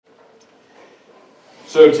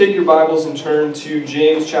So take your Bibles and turn to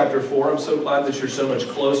James chapter 4. I'm so glad that you're so much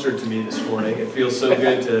closer to me this morning. It feels so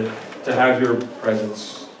good to have your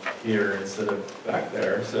presence here instead of back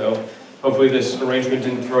there. So hopefully this arrangement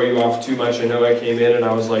didn't throw you off too much. I know I came in and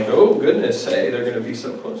I was like, oh goodness, hey, they're going to be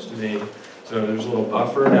so close to me. So there's a little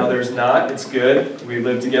buffer. Now there's not. It's good. We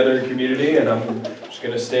live together in community, and I'm just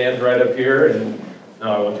going to stand right up here. And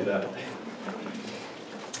no, I won't do that.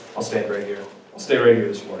 I'll stand right here. I'll stay right here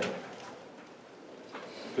this morning.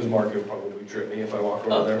 Because Mark will probably trip me if I walk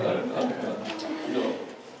over there.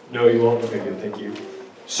 No, you won't? Okay, good. Thank you.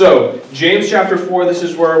 So, James chapter 4, this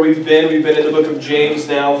is where we've been. We've been in the book of James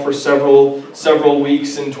now for several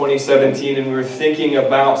weeks in 2017, and we're thinking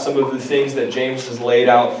about some of the things that James has laid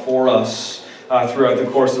out for us throughout the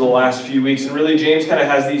course of the last few weeks. And really, James kind of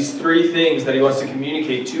has these three things that he wants to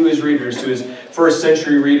communicate to his readers, to his first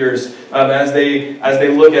century readers, as they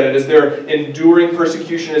look at it, as they're enduring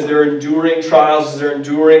persecution, as they're enduring trials, as they're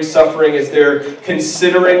enduring suffering, as they're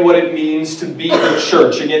considering what it means to be the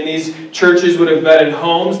church. Again, these churches would have met in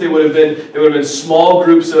homes. They would have been small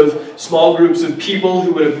groups of people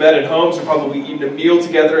who would have met at homes and probably eaten a meal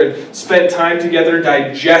together and spent time together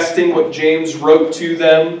digesting what James wrote to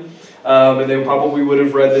them. And they probably would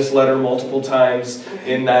have read this letter multiple times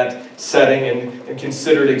in that setting and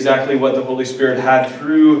considered exactly what the Holy Spirit had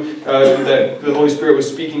through, that the Holy Spirit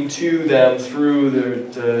was speaking to them through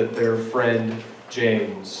their friend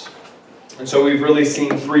James. And so we've really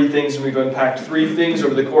seen three things, and we've unpacked three things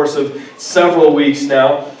over the course of several weeks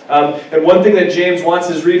now. And one thing that James wants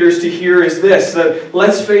his readers to hear is this, that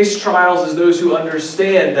let's face trials as those who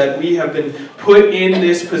understand that we have been put in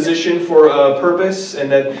this position for a purpose,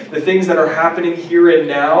 and that the things that are happening here and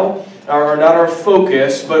now are not our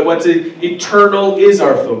focus, but what's eternal is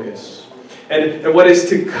our focus. And what is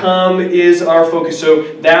to come is our focus.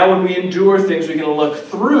 So now when we endure things, we can look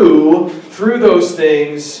through those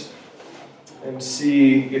things and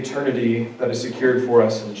see eternity that is secured for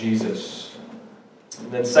us in Jesus.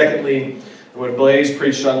 And then secondly, what Blaze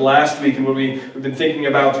preached on last week and what we've been thinking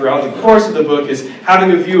about throughout the course of the book is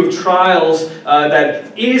having a view of trials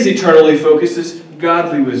that is eternally focused is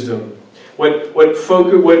godly wisdom.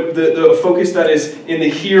 The focus that is in the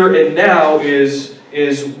here and now is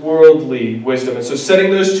worldly wisdom. And so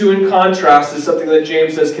setting those two in contrast is something that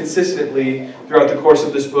James does consistently throughout the course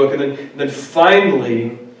of this book. And then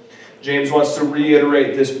finally, James wants to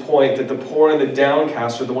reiterate this point that the poor and the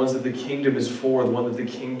downcast are the ones that the kingdom is for, the one that the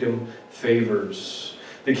kingdom favors.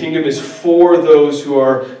 The kingdom is for those who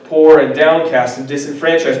are poor and downcast and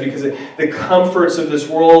disenfranchised because the comforts of this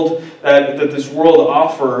world that this world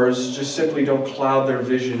offers just simply don't cloud their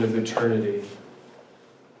vision of eternity.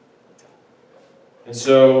 And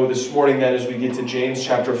so this morning then, as we get to James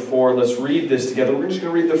chapter 4, let's read this together. We're just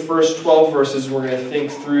going to read the first 12 verses. We're going to think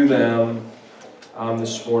through them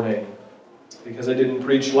this morning. Because I didn't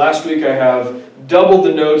preach last week, I have doubled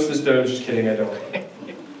the notes. No, just kidding, I don't.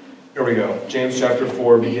 Here we go. James chapter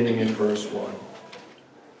 4, beginning in verse 1.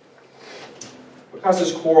 What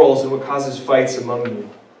causes quarrels and what causes fights among you?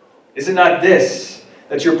 Is it not this,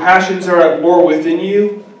 that your passions are at war within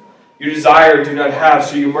you? You desire and do not have,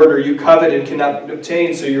 so you murder. You covet and cannot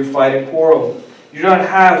obtain, so you fight and quarrel. You do not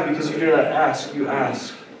have because you do not ask. You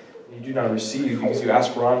ask. You do not receive because you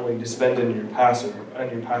ask wrongly to spend in your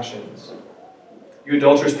passions. You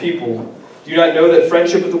adulterous people, do you not know that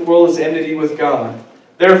friendship with the world is enmity with God?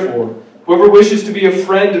 Therefore, whoever wishes to be a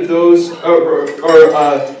friend of those,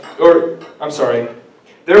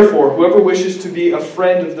 Therefore, whoever wishes to be a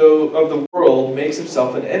friend of the world makes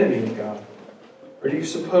himself an enemy of God. Or do you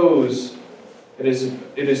suppose it is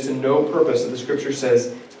to no purpose that the Scripture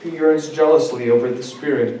says He yearns jealously over the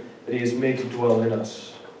Spirit that He has made to dwell in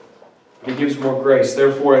us? He gives more grace.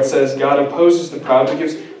 Therefore, it says, God opposes the proud, but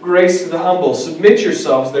gives grace to the humble. Submit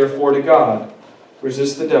yourselves, therefore, to God.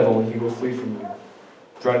 Resist the devil, and he will flee from you.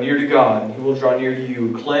 Draw near to God, and he will draw near to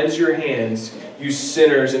you. Cleanse your hands, you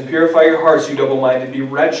sinners, and purify your hearts, you double-minded. Be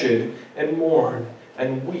wretched, and mourn,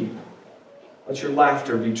 and weep. Let your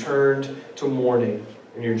laughter be turned to mourning,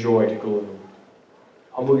 and your joy to gloom.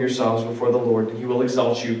 Humble yourselves before the Lord, and He will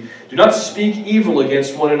exalt you. Do not speak evil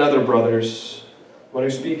against one another, brothers. One who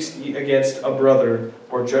speaks against a brother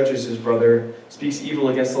or judges his brother speaks evil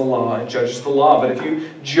against the law and judges the law. But if you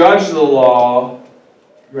judge the law,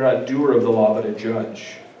 you are not doer of the law, but a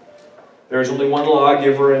judge. There is only one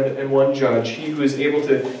lawgiver and one judge, He who is able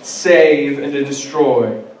to save and to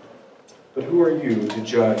destroy. But who are you to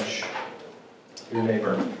judge your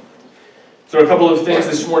neighbor? So a couple of things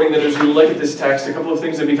this morning that as we look at this text, a couple of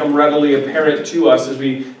things that become readily apparent to us as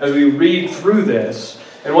we read through this.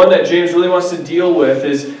 And one that James really wants to deal with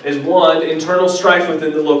is one, internal strife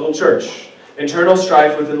within the local church. Internal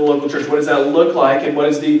strife within the local church. What does that look like? And what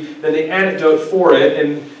is the antidote for it?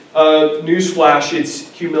 And newsflash,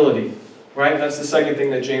 it's humility. Right? That's the second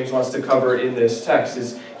thing that James wants to cover in this text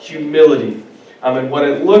is humility. And what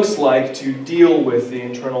it looks like to deal with the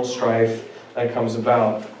internal strife that comes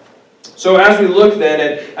about. So as we look then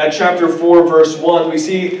at chapter 4, verse 1, we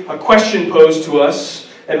see a question posed to us.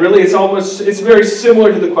 And really it's very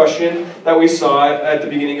similar to the question that we saw at the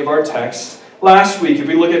beginning of our text last week. If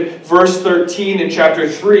we look at verse 13 in chapter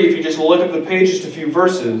 3, if you just look up the page just a few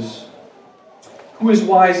verses, who is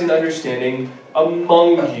wise and understanding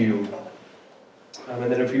among you?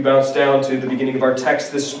 And then if we bounce down to the beginning of our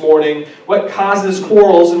text this morning, what causes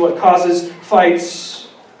quarrels and what causes fights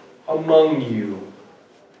among you?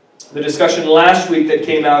 The discussion last week that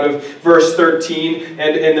came out of verse 13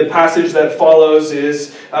 and the passage that follows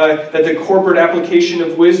is that the corporate application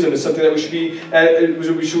of wisdom is something that we should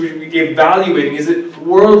be evaluating. Is it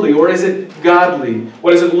worldly or is it godly?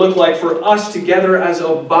 What does it look like for us together as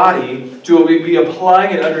a body to be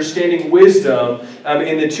applying and understanding wisdom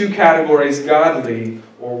in the two categories, godly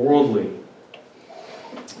or worldly?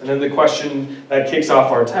 And then the question that kicks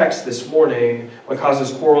off our text this morning, what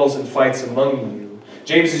causes quarrels and fights among you?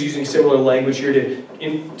 James is using similar language here to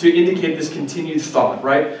indicate this continued thought,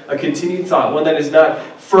 right? A continued thought, one that is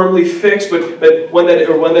not firmly fixed, but one that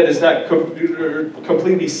is not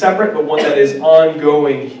completely separate, but one that is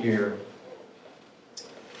ongoing here.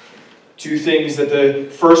 Two things that the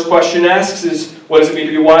first question asks is, what does it mean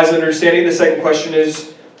to be wise and understanding? The second question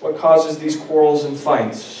is, what causes these quarrels and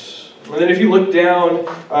fights? And then if you look down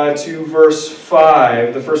to verse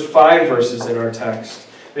 5, the first 5 verses in our text,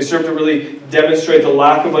 they serve to really demonstrate the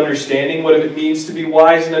lack of understanding, what it means to be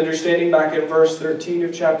wise and understanding. Back in verse 13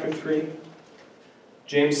 of chapter 3,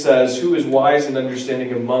 James says, who is wise and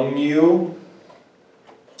understanding among you?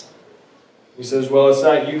 He says, well, it's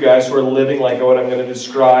not you guys who are living like what I'm going to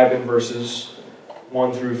describe in verses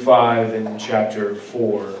 1 through 5 in chapter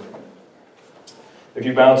 4. If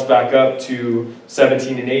you bounce back up to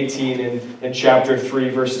 17 and 18 in chapter 3,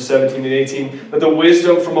 verses 17 and 18, but the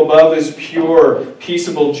wisdom from above is pure,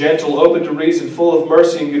 peaceable, gentle, open to reason, full of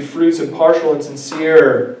mercy and good fruits, impartial and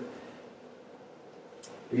sincere.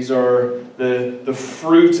 These are the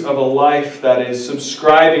fruit of a life that is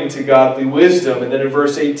subscribing to godly wisdom. And then in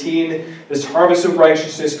verse 18, this harvest of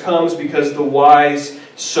righteousness comes because the wise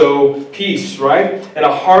sow peace, right? And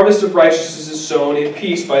a harvest of righteousness is sown in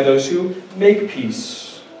peace by those who make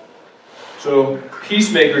peace. So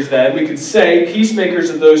peacemakers then, we could say,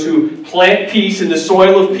 peacemakers are those who plant peace in the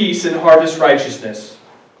soil of peace and harvest righteousness.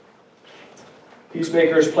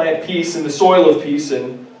 Peacemakers plant peace in the soil of peace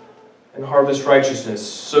and harvest righteousness.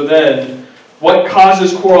 So then, what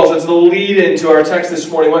causes quarrels? That's the lead into our text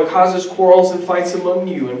this morning. What causes quarrels and fights among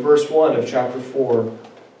you in verse 1 of chapter 4?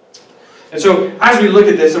 And so, as we look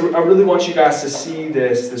at this, I really want you guys to see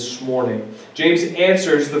this morning. James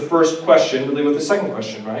answers the first question really with the second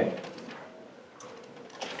question, right?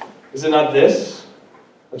 Is it not this?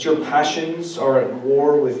 That your passions are at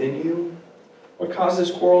war within you? What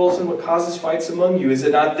causes quarrels and what causes fights among you? Is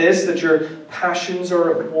it not this, that your passions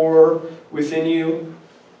are at war within you?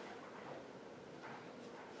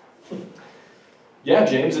 Yeah,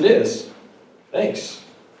 James, it is. Thanks.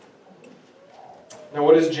 Now,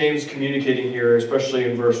 what is James communicating here, especially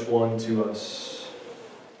in verse 1 to us?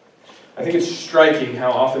 I think it's striking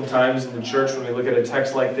how oftentimes in the church, when we look at a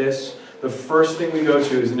text like this, the first thing we go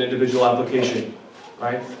to is an individual application,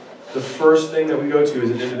 right? The first thing that we go to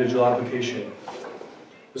is an individual application.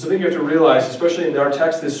 There's something you have to realize, especially in our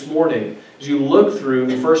text this morning, as you look through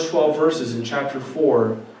the first 12 verses in chapter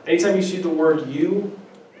 4, anytime you see the word you,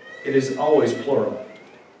 it is always plural.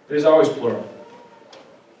 It is always plural.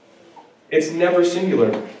 It's never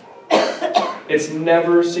singular. It's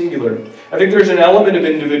never singular. I think there's an element of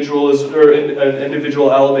individualism, or an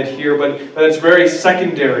individual element here, but it's very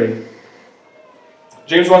secondary.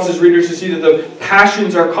 James wants his readers to see that the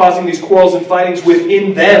passions are causing these quarrels and fightings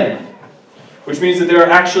within them, which means that they're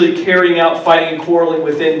actually carrying out fighting and quarreling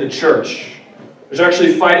within the church. There's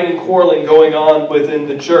actually fighting and quarreling going on within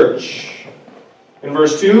the church. In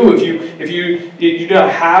verse 2, if you do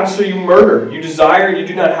not have, so you murder. You desire, and you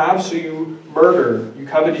do not have, so you murder. You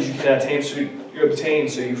covet as you cannot attain, so you obtain,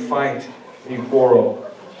 so you fight and you quarrel.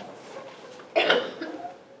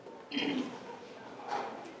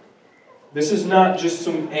 This is not just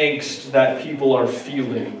some angst that people are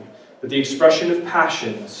feeling, but the expression of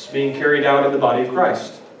passions being carried out in the body of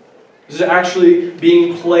Christ. This is actually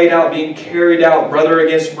being played out, being carried out, brother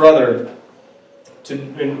against brother, to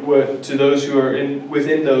those who are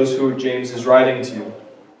within those who James is writing to.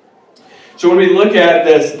 So when we look at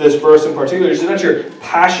this verse in particular, it's not your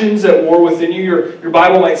passions at war within you. Your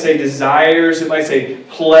Bible might say desires, it might say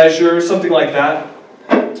pleasure, something like that.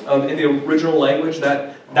 In the original language,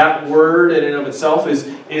 that word in and of itself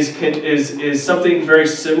is something very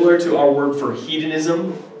similar to our word for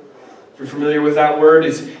hedonism. If you're familiar with that word,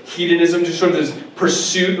 it's hedonism, just sort of this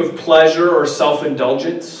pursuit of pleasure or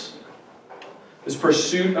self-indulgence. This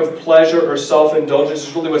pursuit of pleasure or self-indulgence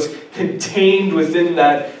is really what's contained within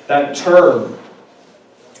that term.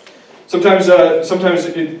 Sometimes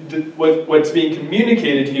what's being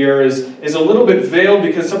communicated here is a little bit veiled,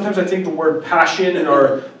 because sometimes I think the word passion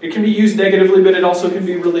it can be used negatively, but it also can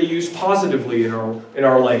be really used positively in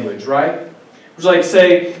our language, right? It's like,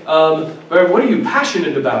 say, what are you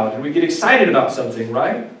passionate about? And we get excited about something,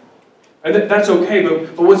 right? And that's okay,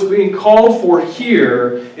 but what's being called for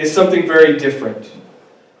here is something very different.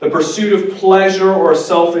 The pursuit of pleasure or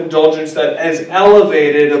self-indulgence that is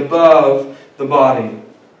elevated above the body.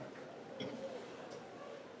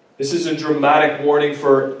 This is a dramatic warning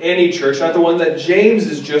for any church, not the one that James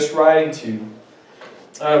is just writing to.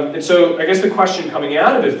 And so I guess the question coming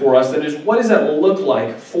out of it for us then is, what does that look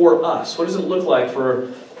like for us? What does it look like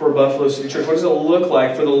for Buffalo City Church? What does it look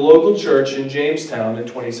like for the local church in Jamestown in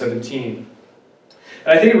 2017?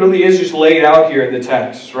 And I think it really is just laid out here in the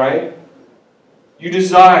text, right? You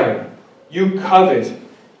desire, you covet,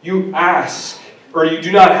 you ask, or you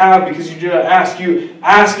do not have because you do not ask. You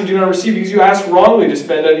ask and do not receive because you ask wrongly to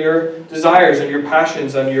spend on your desires, on your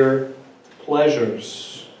passions, on your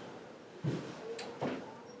pleasures.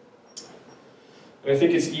 And I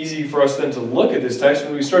think it's easy for us then to look at this text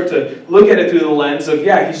when we start to look at it through the lens of,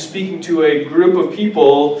 he's speaking to a group of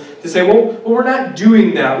people to say, well, we're not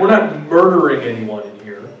doing that. We're not murdering anyone in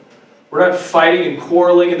here. We're not fighting and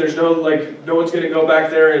quarreling, and there's no one's going to go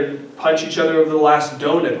back there and punch each other over the last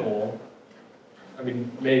donut hole. I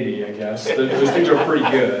mean, maybe, I guess. Those things are pretty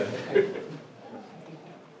good.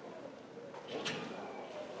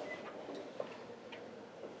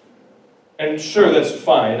 And sure, that's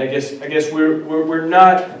fine. I guess we're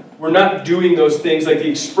not doing those things. Like, the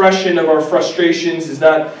expression of our frustrations is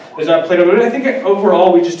not played out. But I think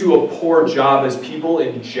overall we just do a poor job as people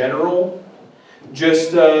in general.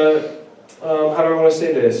 Just how do I want to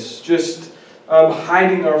say this? Just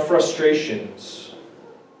hiding our frustrations.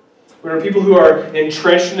 We're people who are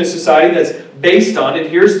entrenched in a society that's based on, and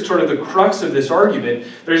here's sort of the crux of this argument,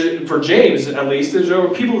 for James at least, there's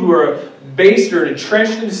people who are based or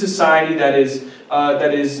entrenched in a society that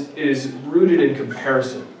is rooted in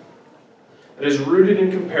comparison. That is rooted in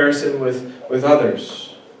comparison with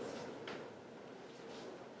others.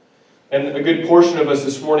 And a good portion of us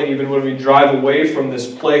this morning, even when we drive away from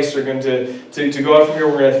this place, are going to go out from here,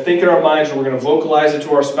 we're going to think in our minds, or we're going to vocalize it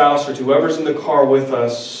to our spouse or to whoever's in the car with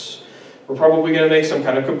us. We're probably going to make some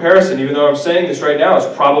kind of comparison. Even though I'm saying this right now,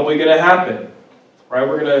 it's probably going to happen. Right?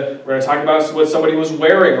 We're going to talk about what somebody was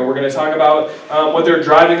wearing, or we're going to talk about what they're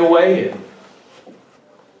driving away in.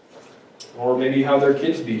 Or maybe how their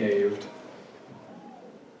kids behaved.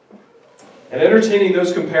 And entertaining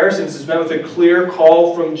those comparisons is met with a clear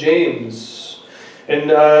call from James. And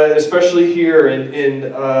especially here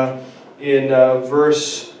in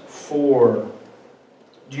verse 4.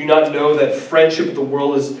 Do you not know that friendship with the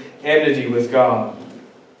world is enmity with God?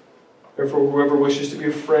 Therefore, whoever wishes to be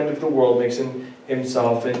a friend of the world makes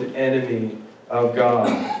himself an enemy of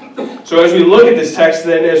God. So as we look at this text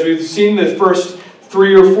then, as we've seen the first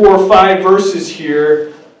 3 or 4 or 5 verses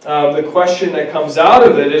here, the question that comes out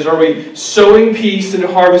of it is, are we sowing peace and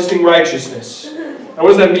harvesting righteousness? Now, what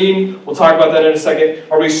does that mean? We'll talk about that in a second.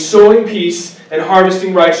 Are we sowing peace and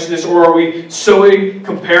harvesting righteousness, or are we sowing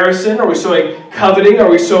comparison? Are we sowing coveting? Are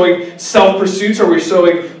we sowing self-pursuits? Are we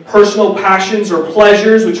sowing personal passions or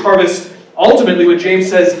pleasures, which harvest, ultimately, what James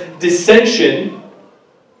says, dissension,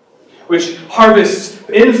 which harvests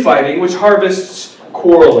infighting, which harvests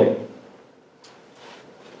quarreling?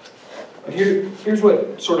 And here's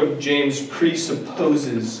what sort of James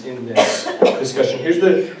presupposes in this discussion. Here's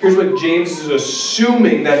what James is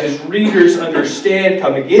assuming that his readers understand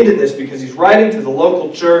coming into this, because he's writing to the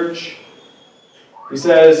local church. He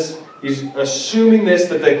says he's assuming this,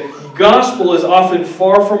 that the gospel is often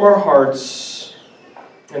far from our hearts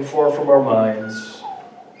and far from our minds.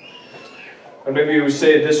 Or maybe we would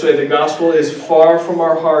say it this way: the gospel is far from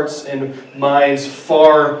our hearts and minds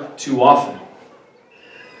far too often.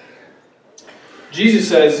 Jesus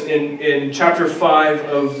says in chapter 5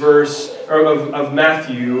 of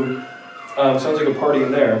Matthew, sounds like a party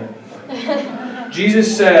in there.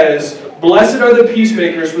 Jesus says, blessed are the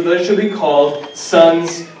peacemakers, for they shall be called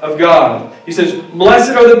sons of God. He says,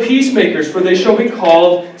 blessed are the peacemakers, for they shall be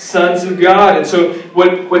called sons of God. And so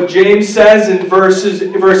what James says in verse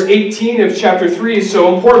 18 of chapter 3 is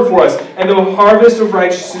so important for us. And the harvest of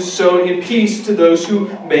righteousness sown in peace to those who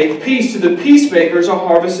make peace. To the peacemakers, a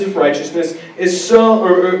harvest of righteousness is sown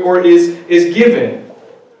or is given.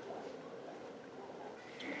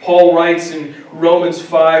 Paul writes in Romans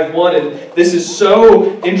 5:1, and this is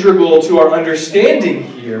so integral to our understanding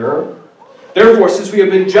here. Therefore, since we have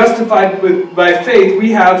been justified by faith,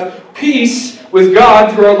 we have peace with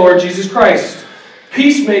God through our Lord Jesus Christ.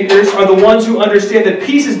 Peacemakers are the ones who understand that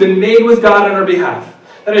peace has been made with God on our behalf.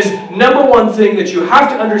 That is number one thing that you have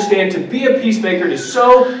to understand to be a peacemaker, to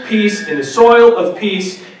sow peace in the soil of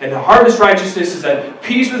peace and to harvest righteousness, is that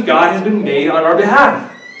peace with God has been made on our behalf.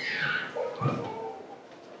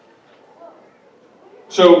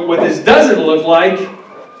 So what this doesn't look like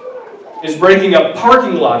is breaking up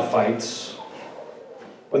parking lot fights.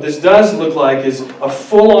 What this does look like is a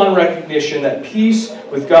full-on recognition that peace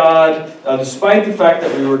with God, despite the fact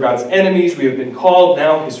that we were God's enemies, we have been called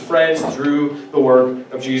now His friends through the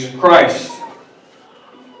work of Jesus Christ.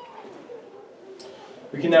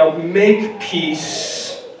 We can now make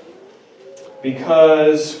peace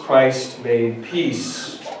because Christ made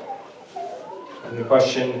peace. And the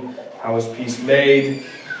question, how is peace made?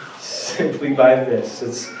 Simply by this.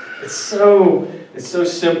 It's so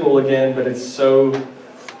simple again, but it's so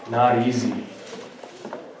not easy.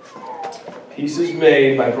 Peace is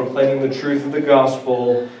made by proclaiming the truth of the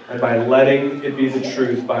gospel and by letting it be the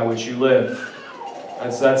truth by which you live.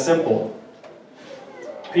 That's that simple.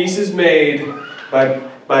 Peace is made by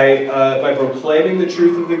proclaiming the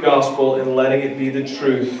truth of the gospel and letting it be the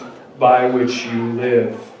truth by which you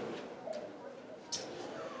live.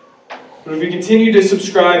 But if we continue to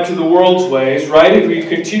subscribe to the world's ways, right? If we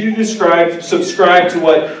continue to subscribe to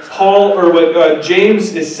what Paul or what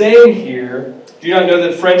James is saying here, do you not know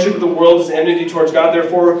that friendship with the world is enmity towards God?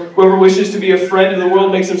 Therefore, whoever wishes to be a friend of the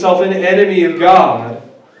world makes himself an enemy of God.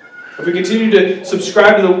 If we continue to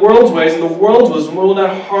subscribe to the world's ways and the world's wisdom, we will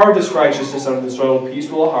not harvest righteousness out of the soil of peace.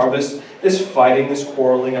 We will harvest this fighting, this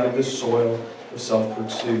quarreling out of the soil of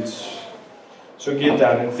self-pursuits. So get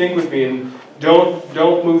that and think with me, and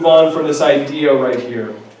don't move on from this idea right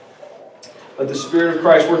here. Let the Spirit of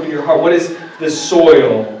Christ work in your heart. What is the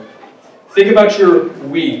soil? Think about your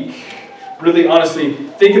week. Really honestly,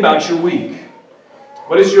 think about your week.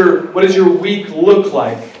 What does your week look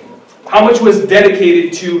like? How much was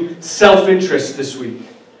dedicated to self-interest this week?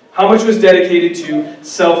 How much was dedicated to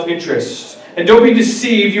self-interest? And don't be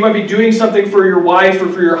deceived. You might be doing something for your wife or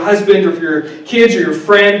for your husband or for your kids or your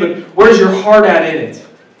friend, but where's your heart at in it?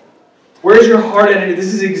 Where's your heart at in it?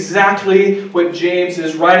 This is exactly what James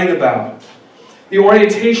is writing about. The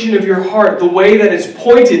orientation of your heart, the way that it's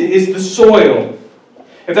pointed, is the soil.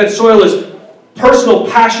 If that soil is personal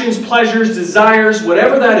passions, pleasures, desires,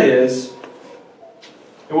 whatever that is,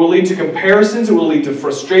 it will lead to comparisons, it will lead to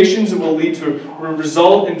frustrations, it will lead to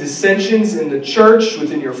result in dissensions in the church,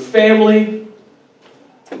 within your family.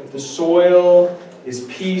 If the soil is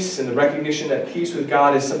peace and the recognition that peace with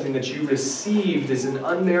God is something that you received as an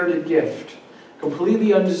unmerited gift,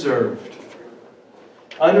 completely undeserved,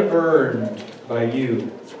 unearned by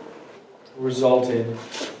you, will result in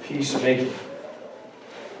peacemaking.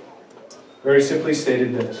 Very simply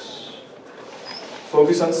stated this: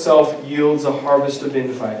 focus on self yields a harvest of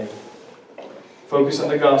infighting. Focus on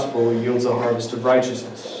the gospel yields a harvest of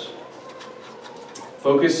righteousness.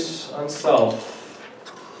 Focus on self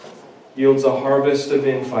yields a harvest of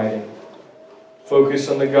infighting. Focus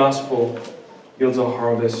on the gospel yields a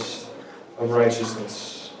harvest of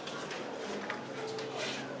righteousness.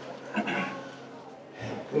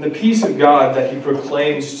 And the peace of God that He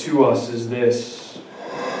proclaims to us is this: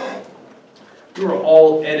 we were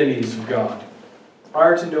all enemies of God.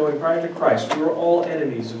 Prior to Christ, we were all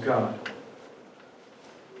enemies of God.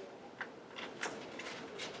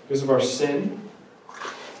 Because of our sin,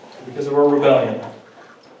 because of our rebellion.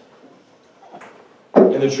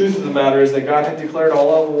 And the truth of the matter is that God had declared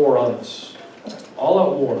all-out war on us.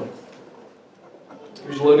 All-out war. He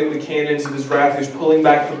was loading the cannons of His wrath. He was pulling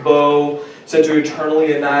back the bow, set to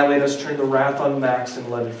eternally annihilate us, turn the wrath on max, and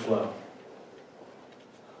let it flow.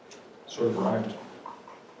 Sort of rhymed.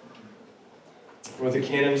 With the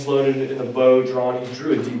cannons loaded and the bow drawn, He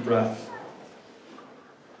drew a deep breath.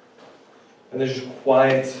 And there's just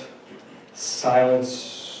quiet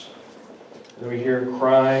silence. And we hear a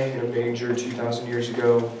cry in a manger 2,000 years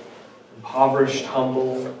ago. Impoverished,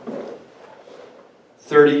 humble.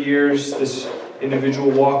 30 years, this individual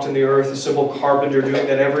walked on the earth, a simple carpenter doing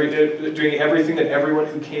everything that everyone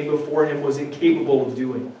who came before him was incapable of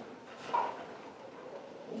doing.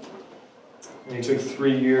 And he took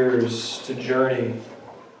 3 years to journey,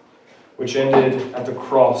 which ended at the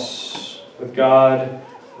cross, with God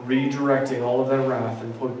redirecting all of that wrath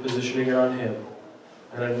and positioning it on him,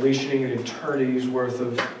 and unleashing an eternity's worth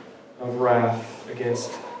of wrath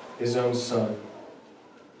against his own Son.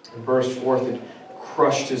 It burst forth, it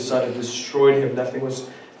crushed his Son, it destroyed him. Nothing was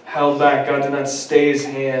held back. God did not stay his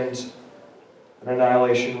hand. And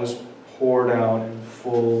annihilation was poured out in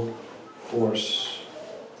full force.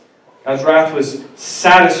 God's wrath was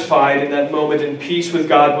satisfied in that moment, and peace with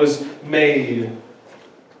God was made.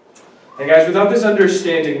 And guys, without this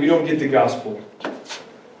understanding, we don't get the gospel.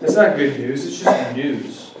 That's not good news, it's just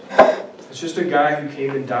news. It's just a guy who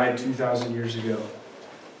came and died 2,000 years ago.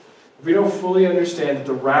 If we don't fully understand that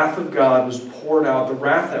the wrath of God was poured out, the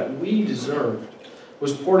wrath that we deserved,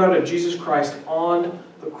 was poured out of Jesus Christ on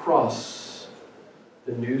the cross,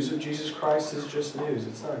 the news of Jesus Christ is just news.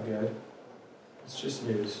 It's not good. It's just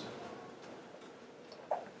news.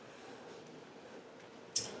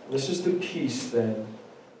 This is the peace, then,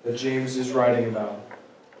 that James is writing about.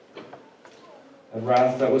 The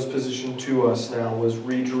wrath that was positioned to us now was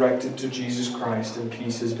redirected to Jesus Christ, and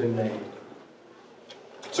peace has been made.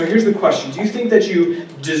 So here's the question. Do you think that you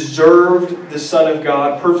deserved the Son of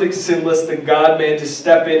God, perfect, sinless, the God-man, to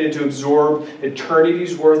step in and to absorb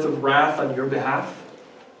eternity's worth of wrath on your behalf?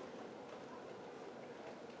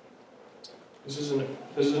 This is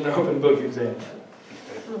an open book exam.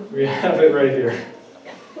 We have it right here.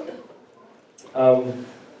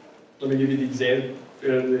 Let me give you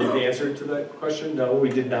the answer to that question. No, we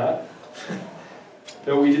did not.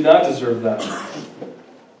 No, we did not deserve that.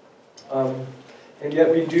 And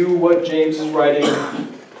yet we do what James is writing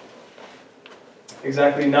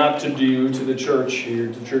exactly not to do to the church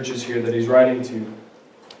here, to churches here that he's writing to.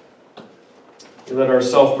 We let our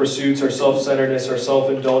self-pursuits, our self-centeredness, our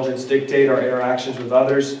self-indulgence dictate our interactions with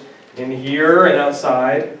others in here and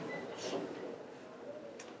outside.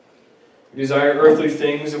 We desire earthly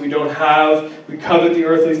things that we don't have. We covet the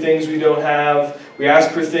earthly things we don't have. We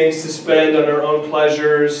ask for things to spend on our own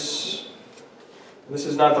pleasures. This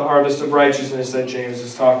is not the harvest of righteousness that James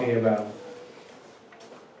is talking about.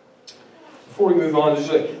 Before we move on,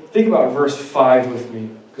 just think about verse 5 with me,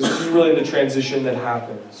 because this is really the transition that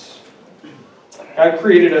happens. God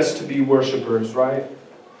created us to be worshipers, right?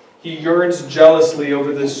 He yearns jealously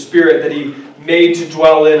over the Spirit that He made to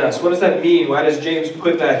dwell in us. What does that mean? Why does James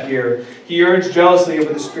put that here? He yearns jealously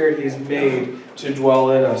over the Spirit He has made to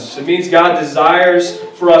dwell in us. It means God desires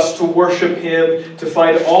for us to worship Him, to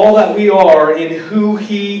find all that we are in who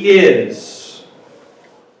He is.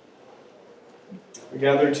 We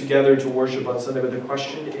gather together to worship on Sunday, but the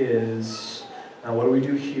question is, now what do we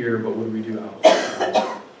do here, but what do we do outside?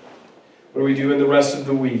 What do we do in the rest of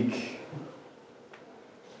the week?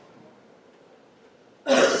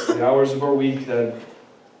 The hours of our week that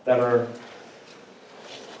are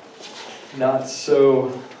not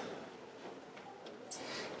so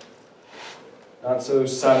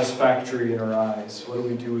satisfactory in our eyes. What do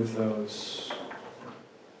we do with those?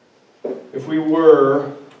 If we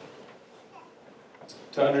were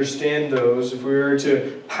to understand those, if we were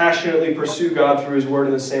to passionately pursue God through His Word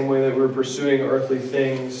in the same way that we're pursuing earthly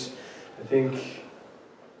things, I think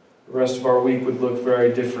the rest of our week would look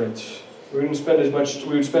very different. We would spend as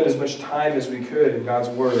much time as we could in God's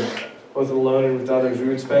Word, both alone and with others. We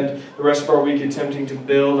would spend the rest of our week attempting to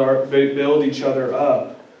build each other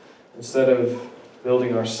up instead of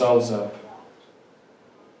building ourselves up.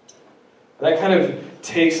 And that kind of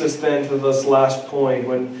takes us then to this last point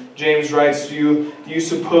when James writes, do you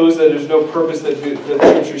suppose that there's no purpose that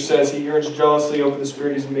Scripture says He yearns jealously over the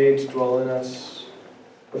Spirit He's made to dwell in us?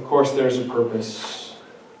 Of course there's a purpose.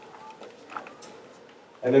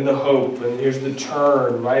 And then the hope, and here's the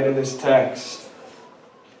turn right in this text.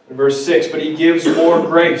 In verse 6, but He gives more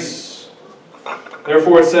grace.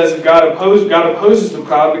 Therefore it says, if God opposes the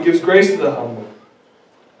proud, but gives grace to the humble.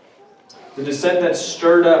 The dissent that's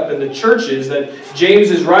stirred up in the churches that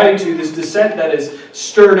James is writing to, this dissent that is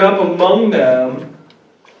stirred up among them,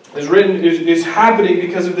 is happening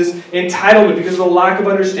because of this entitlement, because of the lack of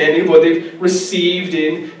understanding of what they've received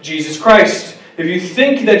in Jesus Christ. If you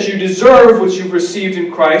think that you deserve what you've received in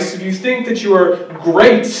Christ, if you think that you are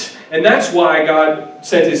great, and that's why God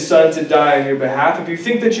sent His Son to die on your behalf, if you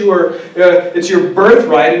think that it's your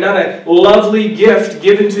birthright and not a lovely gift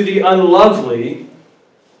given to the unlovely,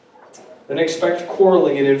 then expect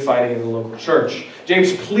quarreling and infighting in the local church.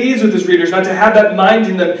 James pleads with his readers not to have that mind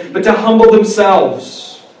in them, but to humble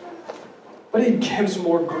themselves. But he gives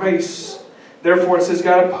more grace Therefore, it says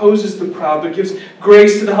God opposes the proud, but gives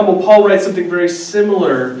grace to the humble. Paul writes something very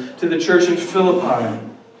similar to the church in Philippi.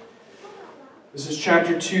 This is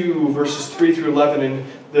chapter 2, verses 3 through 11 in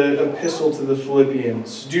the epistle to the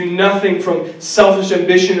Philippians. Do nothing from selfish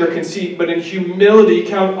ambition or conceit, but in humility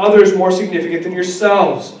count others more significant than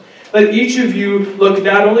yourselves. Let each of you look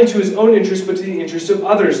not only to his own interest, but to the interest of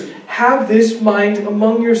others. Have this mind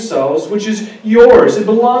among yourselves, which is yours. It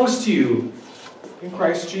belongs to you in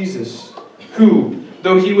Christ Jesus, who,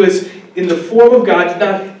 though he was in the form of God, did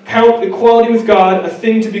not count equality with God a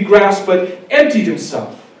thing to be grasped, but emptied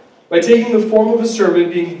himself by taking the form of a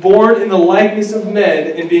servant, being born in the likeness of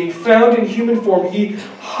men, and being found in human form. He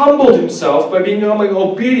humbled himself by becoming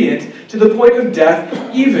obedient to the point of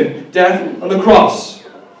death, even death on the cross.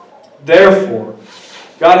 Therefore,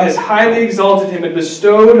 God has highly exalted him and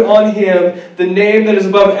bestowed on him the name that is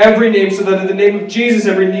above every name, so that in the name of Jesus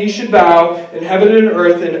every knee should bow in heaven and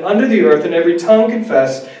earth and under the earth, and every tongue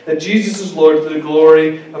confess that Jesus is Lord, to the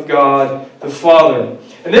glory of God the Father.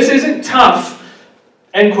 And this isn't tough,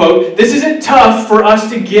 end quote. This isn't tough for us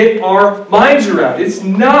to get our minds around. It's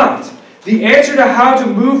not. The answer to how to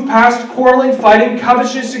move past quarreling, fighting,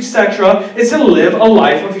 covetousness, etc. is to live a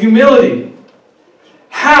life of humility.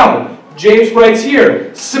 How? James writes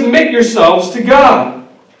here, submit yourselves to God.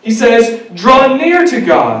 He says, draw near to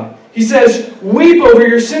God. He says, weep over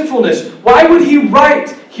your sinfulness. Why would he write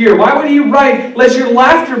here? Why would he write, let your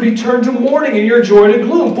laughter be turned to mourning and your joy to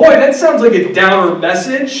gloom? Boy, that sounds like a downer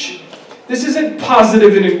message. This isn't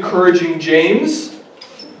positive and encouraging, James.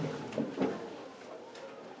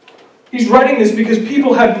 He's writing this because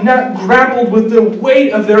people have not grappled with the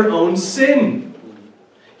weight of their own sin.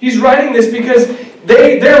 He's writing this because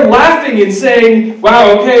they're laughing and saying,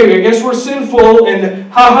 wow, okay, I guess we're sinful,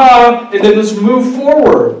 and ha-ha, and then let's move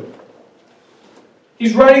forward.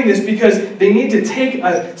 He's writing this because they need to take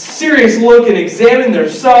a serious look and examine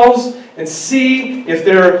themselves and see if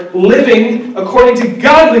they're living according to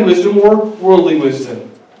godly wisdom or worldly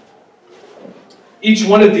wisdom. Each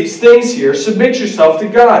one of these things here, submit yourself to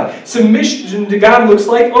God. Submission to God looks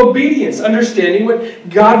like obedience, understanding what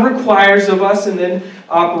God requires of us and then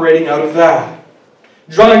operating out of that.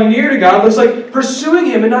 Drawing near to God looks like pursuing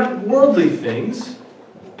him and not worldly things.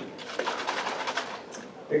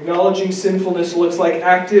 Acknowledging sinfulness looks like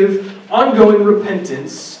active, ongoing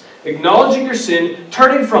repentance. Acknowledging your sin,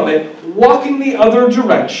 turning from it, walking the other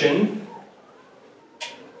direction.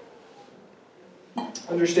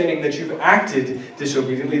 Understanding that you've acted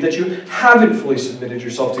disobediently, that you haven't fully submitted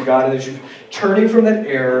yourself to God, and that you're turning from that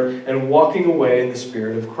error and walking away in the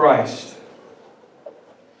Spirit of Christ.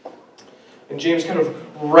 And James kind of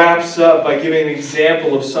wraps up by giving an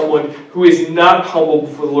example of someone who is not humble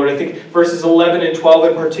before the Lord. I think verses 11 and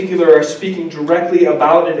 12 in particular are speaking directly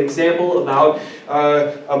about an example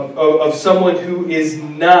of someone who is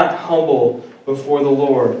not humble before the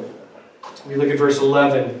Lord. We look at verse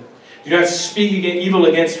 11. Do not speak evil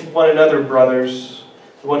against one another, brothers.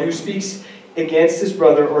 The one who speaks against his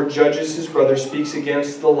brother or judges his brother speaks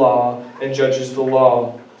against the law and judges the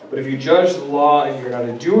law. But if you judge the law and you're not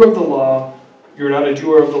a doer of the law, you're not a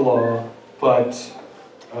doer of the law, but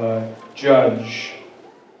judge.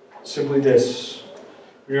 Simply this.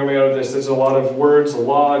 You're coming out of this. There's a lot of words,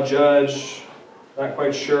 law, judge, not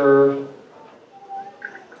quite sure.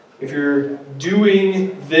 If you're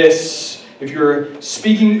doing this, if you're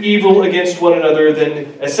speaking evil against one another, then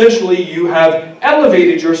essentially you have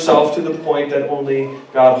elevated yourself to the point that only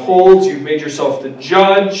God holds. You've made yourself the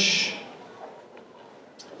judge.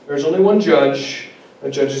 There's only one judge,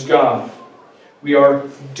 that judges God. We are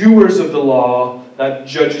doers of the law, not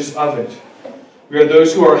judges of it. We are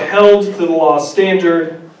those who are held to the law's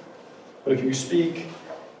standard. But if you speak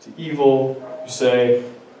to evil, you say,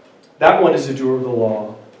 that one is a doer of the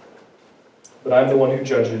law, but I'm the one who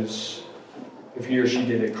judges if he or she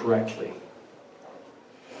did it correctly.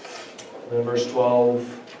 And then verse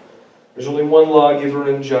 12, there's only one lawgiver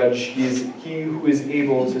and judge. He is he who is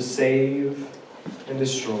able to save and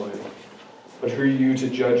destroy. But who are you to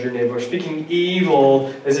judge your neighbor? Speaking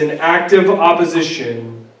evil is an active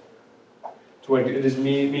opposition to what it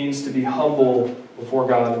means to be humble before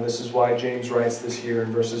God. And this is why James writes this here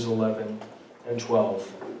in verses 11 and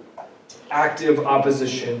 12. Active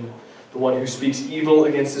opposition, the one who speaks evil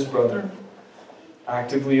against his brother,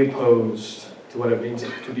 actively opposed to what it means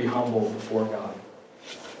to be humble before God.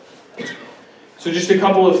 So just a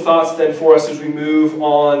couple of thoughts then for us as we move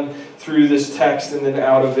on through this text and then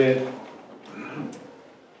out of it.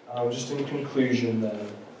 Just in conclusion then.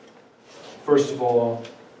 First of all,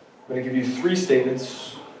 I'm going to give you 3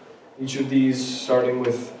 statements. Each of these starting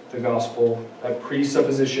with the gospel, that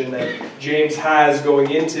presupposition that James has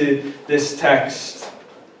going into this text.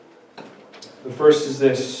 The first is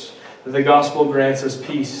this, that the gospel grants us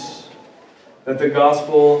peace. That the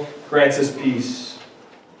gospel grants us peace.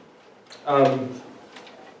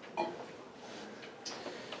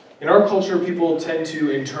 In our culture, people tend to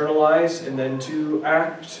internalize and then to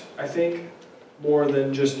act, I think, more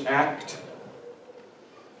than just act.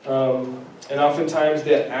 And oftentimes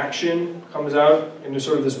that action comes out in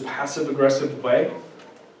sort of this passive-aggressive way.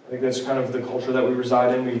 I think that's kind of the culture that we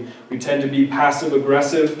reside in. We tend to be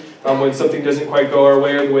passive-aggressive when something doesn't quite go our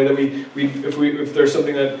way, or the way that if there's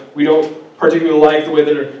something that we don't particularly like, the way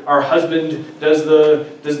that our husband does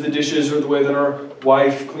the dishes, or the way that our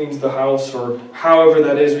wife cleans the house, or however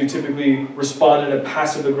that is, we typically respond in a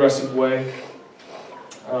passive-aggressive way.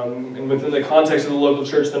 And within the context of the local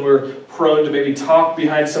church, then we're prone to maybe talk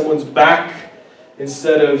behind someone's back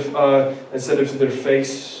instead of to their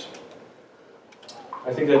face.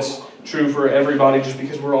 I think that's true for everybody, just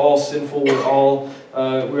because we're all sinful. We all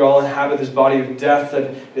inhabit this body of death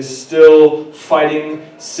that is still fighting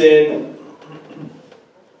sin.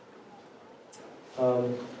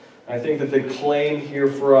 I think that the claim here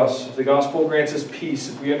for us, if the gospel grants us peace,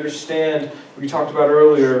 if we understand what we talked about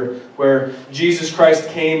earlier, where Jesus Christ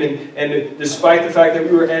came and despite the fact that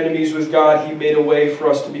we were enemies with God, He made a way for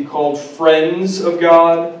us to be called friends of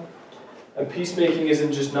God. And peacemaking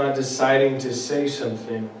isn't just not deciding to say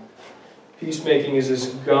something. Peacemaking is this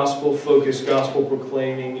gospel-focused,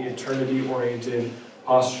 gospel-proclaiming, eternity-oriented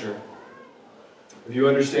posture. If you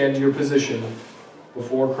understand your position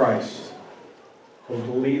before Christ,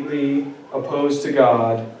 completely opposed to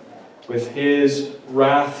God, with His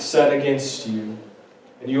wrath set against you,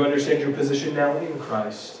 and you understand your position now in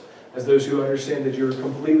Christ, as those who understand that you're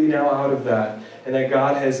completely now out of that, and that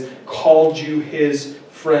God has called you His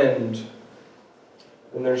friend,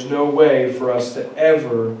 then there's no way for us to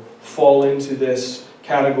ever fall into this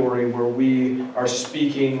category where we are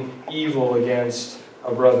speaking evil against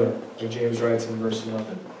a brother, like James writes in verse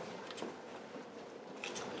 11.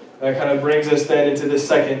 That kind of brings us then into the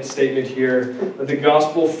second statement here, that the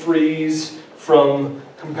gospel frees from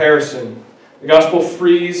comparison. The gospel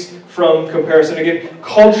frees from comparison. Again,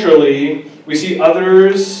 culturally, we see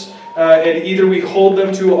others, and either we hold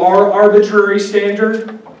them to our arbitrary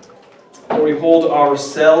standard, or we hold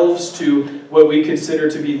ourselves to what we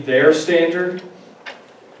consider to be their standard.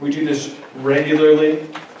 We do this regularly.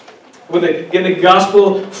 Again, the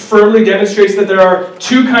gospel firmly demonstrates that there are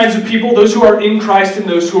two kinds of people, those who are in Christ and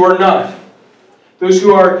those who are not. Those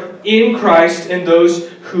who are in Christ and those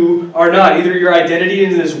who are not. Either your identity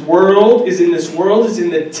is in this world, is in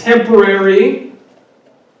the temporary,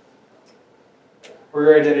 or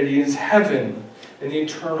your identity is heaven, in the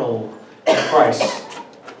eternal in Christ.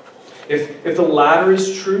 If the latter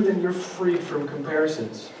is true, then you're freed from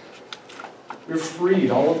comparisons. You're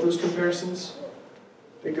freed. All of those comparisons,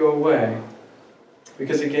 they go away.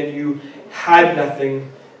 Because again, you had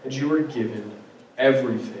nothing and you were given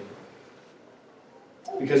everything.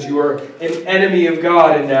 Because you are an enemy of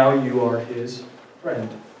God and now you are His friend.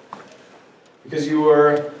 Because you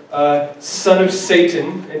were a son of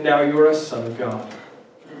Satan and now you are a son of God.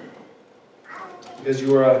 Because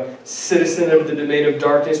you are a citizen of the domain of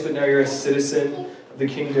darkness, but now you're a citizen of the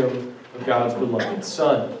kingdom of God's beloved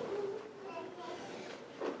Son.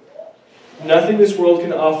 Nothing this world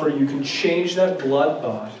can offer you can change that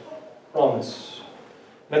blood-bought promise.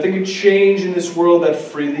 Nothing can change in this world that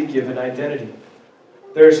freely given identity.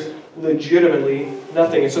 There's legitimately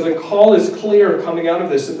nothing. And so the call is clear coming out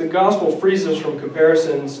of this, that the gospel frees us from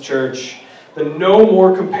comparisons, church. Then no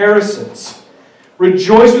more comparisons.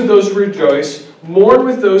 Rejoice with those who rejoice. Mourn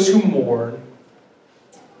with those who mourn.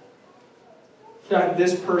 Not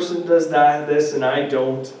this person does this and I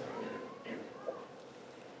don't.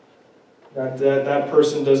 Not that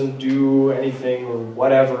person doesn't do anything or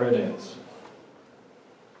whatever it is.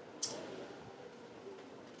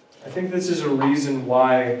 I think this is a reason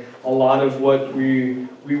why a lot of what we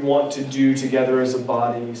want to do together as a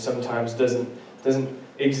body sometimes doesn't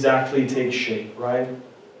exactly take shape, right?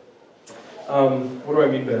 What do I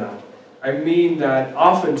mean by that? I mean that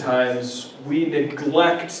oftentimes we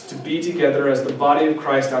neglect to be together as the body of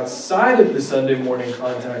Christ outside of the Sunday morning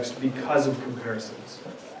context because of comparisons.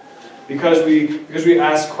 Because we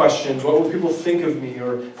ask questions, what will people think of me?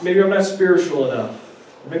 Or maybe I'm not spiritual enough.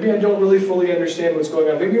 Maybe I don't really fully understand what's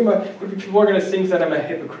going on. Maybe people are going to think that I'm a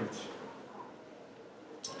hypocrite.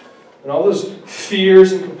 And all those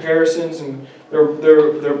fears and comparisons, and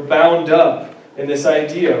they're bound up in this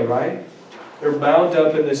idea, right? They're bound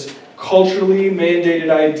up in this culturally mandated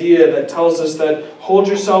idea that tells us that hold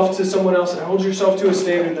yourself to someone else and hold yourself to a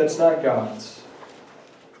standard that's not God's.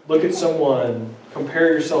 Look at someone,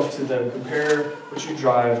 compare yourself to them, compare what you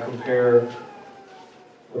drive, compare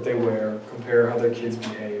what they wear, compare how their kids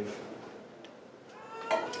behave.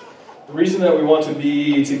 The reason that we want to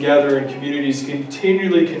be together in communities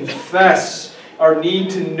continually confess our need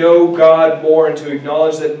to know God more and to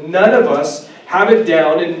acknowledge that none of us have it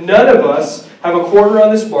down and none of us have a corner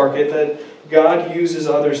on this market, that God uses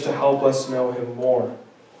others to help us know Him more.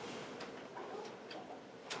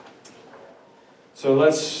 So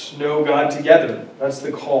let's know God together. That's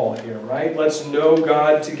the call here, right? Let's know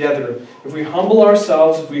God together. If we humble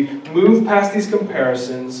ourselves, if we move past these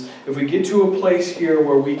comparisons, if we get to a place here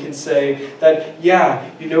where we can say that, yeah,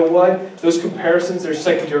 you know what? Those comparisons, they're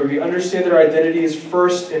secondary. We understand that our identity is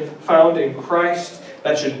first and found in Christ.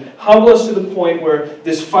 That should humble us to the point where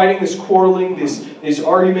this fighting, this quarreling, these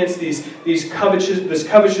arguments, this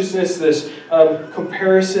covetousness, this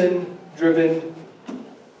comparison-driven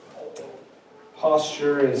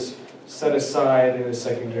posture is set aside and is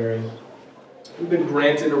secondary. We've been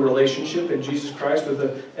granted a relationship in Jesus Christ with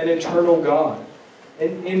an eternal God,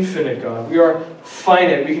 an infinite God. We are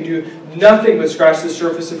finite. We can do nothing but scratch the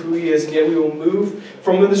surface of who He is, and yet we will move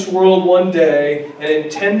from this world one day, and in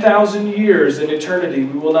 10,000 years in eternity,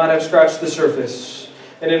 we will not have scratched the surface.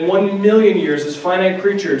 And in 1 million years, as finite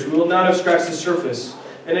creatures, we will not have scratched the surface.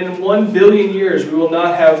 And in 1 billion years, we will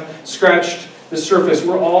not have scratched the surface.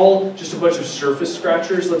 We're all just a bunch of surface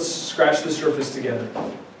scratchers. Let's scratch the surface together.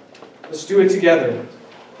 Let's do it together.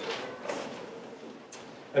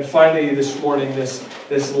 And finally, this morning, this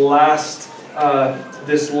last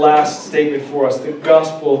statement for us: the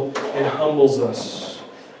gospel, it humbles us.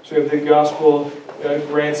 So we have the gospel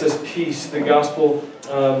grants us peace. The gospel,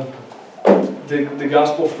 the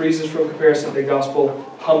gospel frees us from comparison. The gospel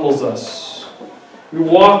humbles us. We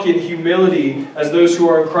walk in humility as those who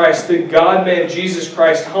are in Christ. The God-man, Jesus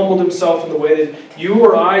Christ, humbled Himself in the way that you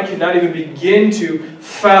or I cannot even begin to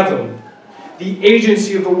fathom. The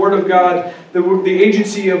agency of the Word of God, the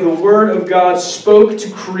agency of the Word of God spoke to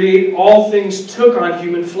create all things, took on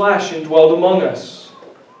human flesh and dwelled among us.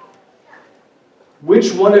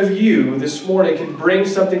 Which one of you this morning can bring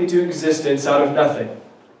something into existence out of nothing?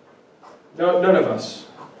 No, none of us.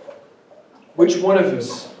 Which one of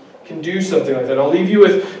us can do something like that? I'll leave you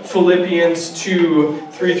with Philippians 2,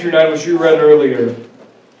 3-9, which you read earlier.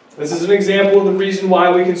 This is an example of the reason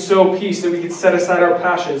why we can sow peace, that we can set aside our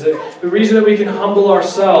passions, the reason that we can humble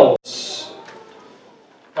ourselves.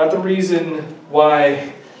 Not the reason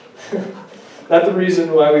why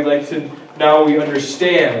we like to, now we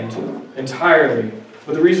understand entirely.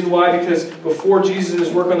 But the reason why, because before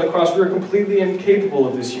Jesus' work on the cross, we were completely incapable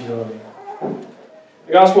of this humility.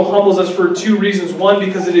 The gospel humbles us for two reasons. One,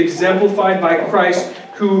 because it exemplified by Christ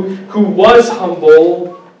who was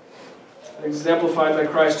humble. Exemplified by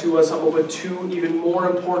Christ who was humble. But two, even more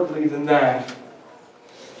importantly than that,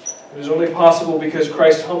 it is only possible because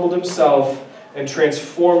Christ humbled Himself and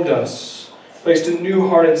transformed us, placed a new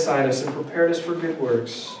heart inside us, and prepared us for good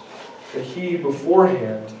works that He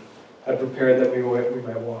beforehand had prepared that we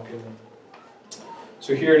might walk in them.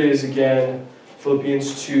 So here it is again.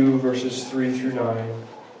 Philippians 2, verses 3-9.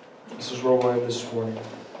 This is where we'll end this morning.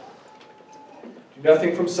 Do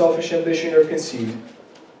nothing from selfish ambition or conceit,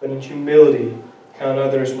 but in humility count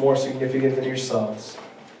others more significant than yourselves.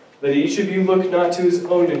 Let each of you look not to his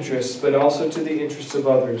own interests, but also to the interests of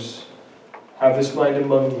others. Have this mind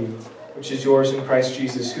among you, which is yours in Christ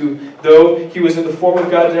Jesus, who, though He was in the form of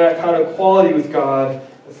God, did not count equality with God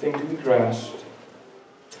a thing to be grasped,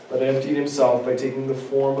 but emptied Himself by taking the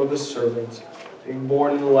form of a servant. Being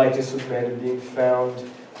born in the likeness of men and being found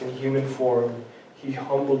in human form, He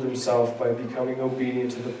humbled Himself by becoming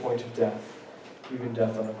obedient to the point of death, even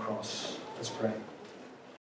death on a cross. Let's pray.